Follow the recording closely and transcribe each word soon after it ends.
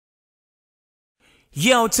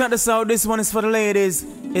Yo, check this out, this one is for the ladies.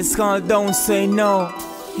 It's called Don't Say No.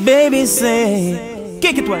 Baby say,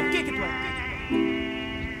 kick it well.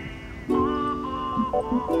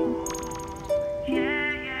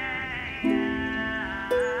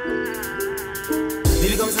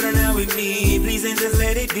 Baby, come sit down with me, please and just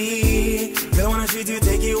let it be. Don't wanna treat you,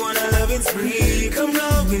 take you on a loving spree. Come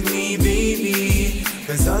roll with me, baby,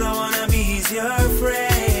 cause all I wanna be is your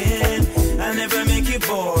friend. I'll never make you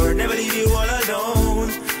bored, never leave you all alone.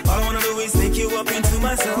 All I wanna do is take you up into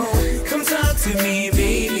my zone. Come talk to me,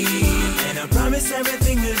 baby, and I promise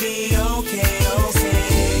everything will be okay, okay.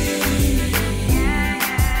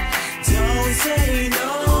 Don't say no.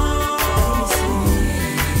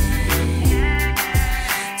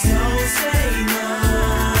 Don't say no.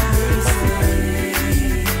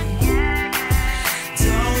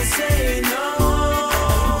 Don't say no.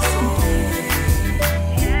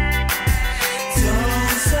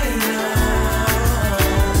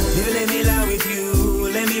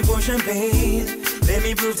 Champagne. Let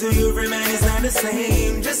me prove to you every man is not the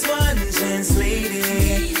same. Just one chance,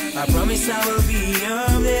 lady, I promise I will be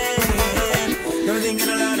your man. Don't think of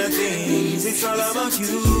a lot of things, it's all about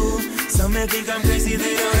you. Some may think I'm crazy,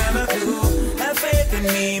 they don't have a clue. Have faith in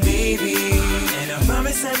me, baby, and I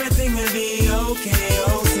promise everything will be okay,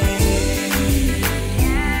 okay.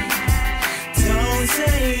 Don't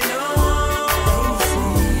say no.